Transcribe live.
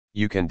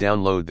You can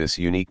download this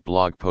unique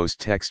blog post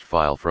text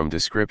file from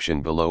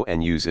description below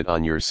and use it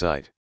on your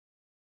site.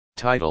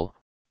 Title: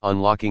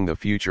 Unlocking the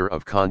Future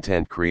of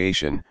Content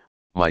Creation,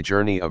 My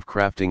Journey of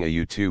Crafting a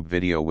YouTube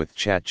Video with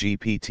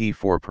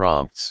ChatGPT4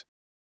 Prompts.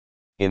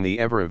 In the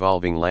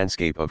ever-evolving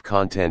landscape of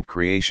content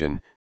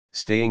creation,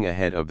 staying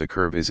ahead of the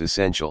curve is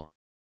essential.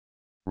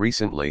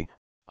 Recently,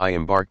 I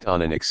embarked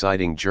on an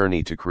exciting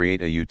journey to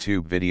create a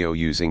YouTube video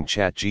using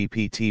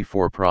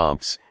ChatGPT4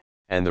 prompts,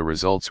 and the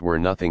results were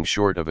nothing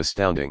short of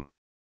astounding.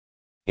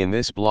 In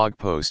this blog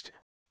post,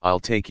 I'll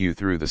take you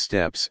through the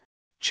steps,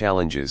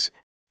 challenges,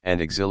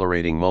 and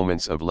exhilarating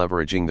moments of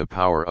leveraging the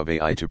power of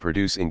AI to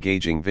produce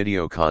engaging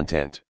video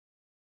content.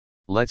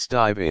 Let's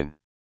dive in.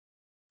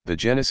 The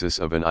genesis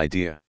of an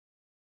idea.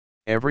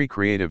 Every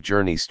creative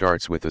journey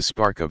starts with a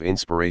spark of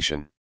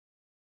inspiration.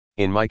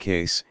 In my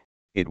case,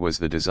 it was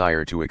the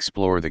desire to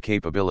explore the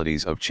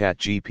capabilities of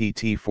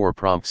ChatGPT4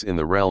 prompts in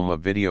the realm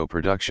of video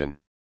production.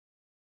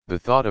 The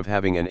thought of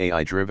having an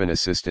AI-driven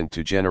assistant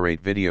to generate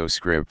video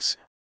scripts,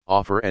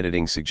 offer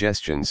editing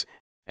suggestions,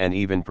 and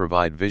even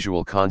provide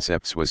visual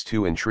concepts was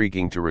too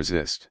intriguing to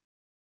resist.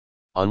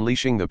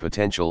 Unleashing the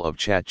potential of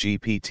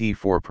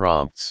ChatGPT4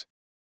 prompts.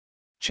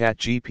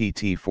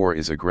 ChatGPT4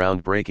 is a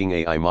groundbreaking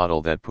AI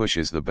model that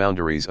pushes the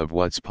boundaries of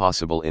what's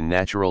possible in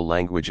natural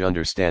language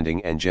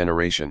understanding and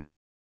generation.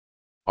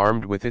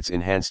 Armed with its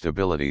enhanced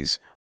abilities,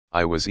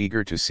 I was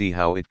eager to see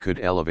how it could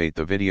elevate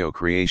the video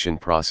creation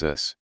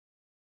process.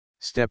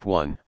 Step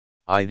 1: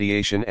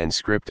 Ideation and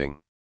Scripting.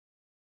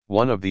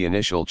 One of the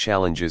initial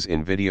challenges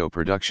in video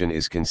production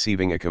is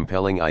conceiving a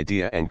compelling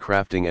idea and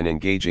crafting an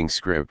engaging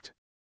script.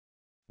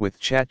 With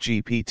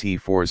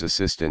ChatGPT4's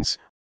assistance,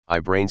 I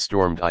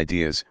brainstormed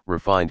ideas,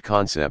 refined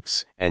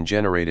concepts, and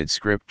generated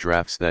script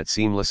drafts that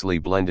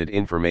seamlessly blended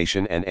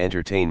information and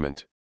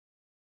entertainment.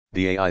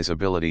 The AI's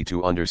ability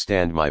to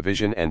understand my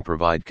vision and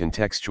provide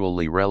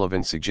contextually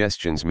relevant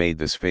suggestions made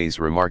this phase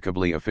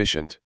remarkably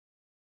efficient.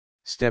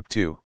 Step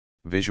 2: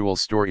 Visual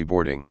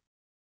storyboarding.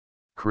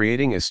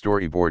 Creating a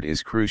storyboard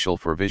is crucial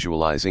for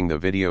visualizing the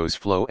video's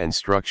flow and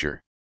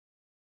structure.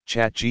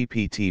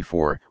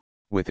 ChatGPT4,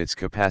 with its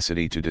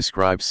capacity to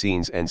describe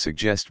scenes and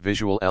suggest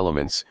visual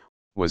elements,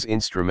 was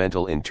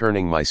instrumental in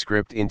turning my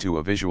script into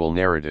a visual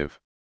narrative.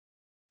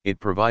 It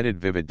provided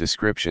vivid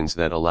descriptions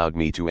that allowed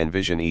me to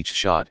envision each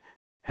shot,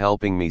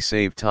 helping me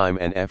save time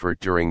and effort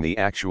during the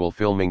actual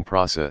filming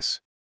process.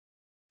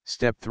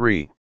 Step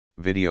 3: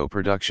 Video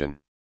production.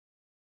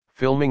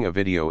 Filming a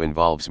video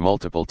involves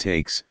multiple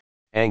takes,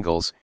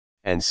 angles,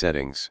 and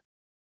settings.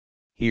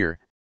 Here,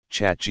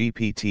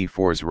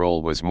 ChatGPT4's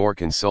role was more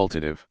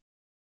consultative.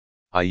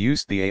 I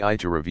used the AI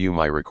to review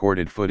my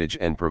recorded footage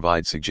and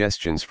provide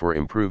suggestions for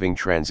improving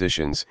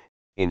transitions,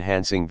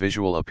 enhancing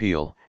visual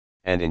appeal,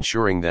 and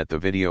ensuring that the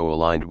video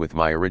aligned with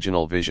my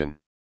original vision.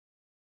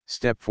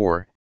 Step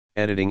 4: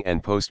 Editing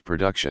and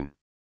post-production.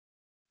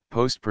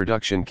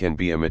 Post-production can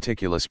be a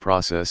meticulous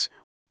process,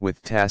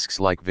 with tasks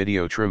like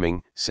video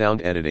trimming,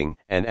 sound editing,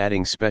 and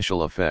adding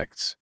special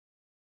effects.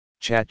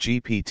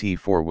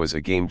 ChatGPT4 was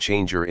a game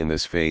changer in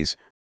this phase,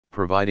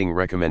 providing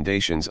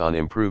recommendations on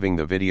improving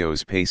the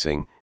video's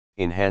pacing,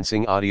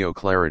 enhancing audio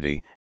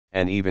clarity,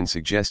 and even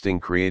suggesting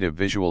creative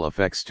visual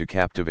effects to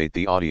captivate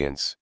the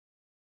audience.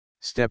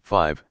 Step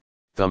 5: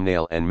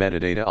 Thumbnail and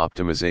metadata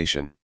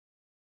optimization.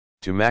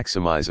 To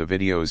maximize a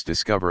video's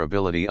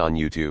discoverability on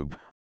YouTube,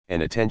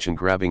 an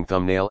attention-grabbing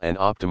thumbnail and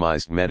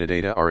optimized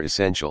metadata are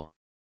essential.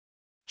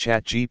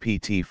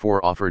 ChatGPT4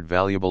 offered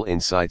valuable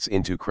insights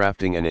into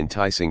crafting an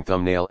enticing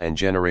thumbnail and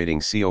generating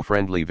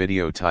SEO-friendly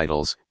video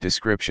titles,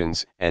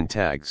 descriptions, and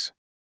tags.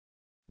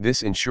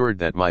 This ensured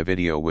that my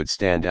video would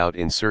stand out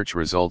in search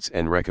results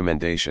and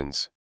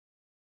recommendations.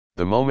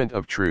 The moment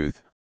of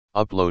truth: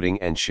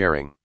 uploading and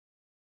sharing.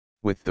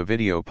 With the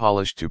video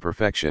polished to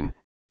perfection,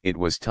 it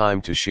was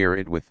time to share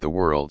it with the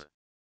world.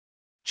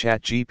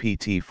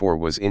 ChatGPT4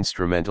 was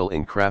instrumental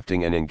in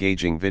crafting an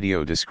engaging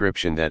video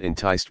description that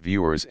enticed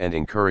viewers and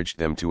encouraged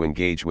them to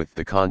engage with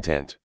the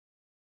content.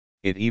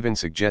 It even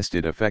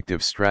suggested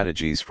effective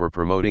strategies for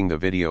promoting the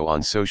video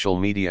on social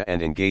media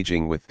and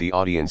engaging with the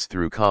audience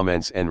through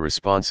comments and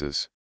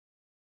responses.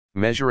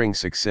 Measuring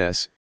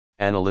success,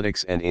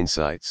 analytics and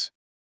insights.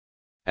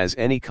 As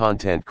any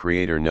content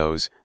creator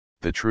knows,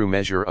 the true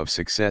measure of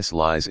success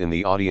lies in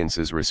the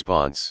audience's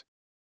response.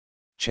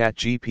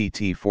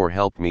 ChatGPT4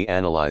 helped me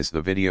analyze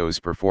the video's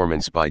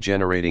performance by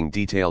generating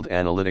detailed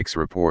analytics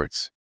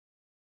reports.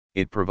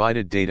 It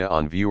provided data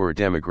on viewer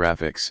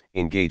demographics,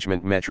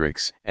 engagement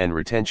metrics, and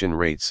retention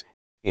rates,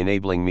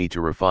 enabling me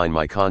to refine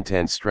my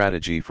content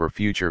strategy for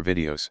future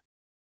videos.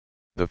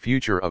 The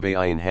future of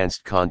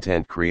AI-enhanced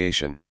content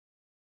creation.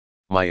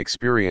 My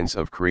experience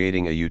of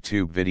creating a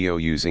YouTube video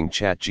using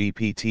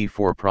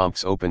ChatGPT4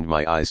 prompts opened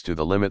my eyes to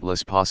the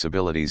limitless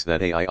possibilities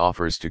that AI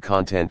offers to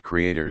content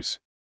creators.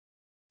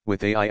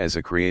 With AI as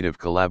a creative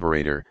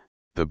collaborator,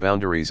 the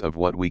boundaries of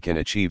what we can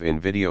achieve in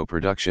video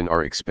production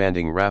are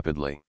expanding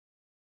rapidly.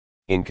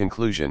 In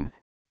conclusion,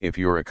 if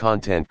you're a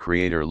content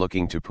creator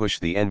looking to push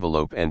the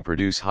envelope and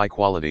produce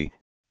high-quality,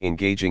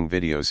 engaging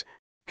videos,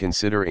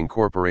 consider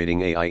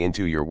incorporating AI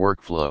into your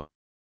workflow.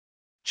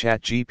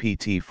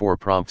 ChatGPT4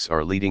 prompts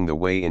are leading the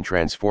way in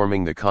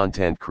transforming the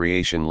content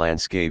creation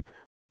landscape,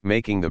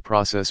 making the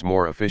process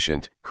more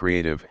efficient,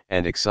 creative,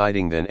 and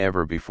exciting than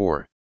ever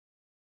before.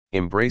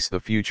 Embrace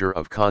the future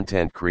of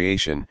content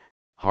creation,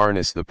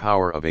 harness the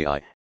power of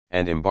AI,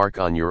 and embark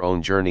on your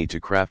own journey to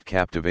craft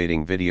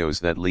captivating videos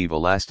that leave a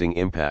lasting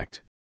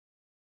impact.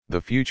 The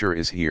future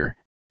is here,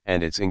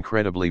 and it's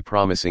incredibly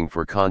promising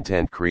for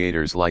content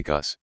creators like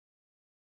us.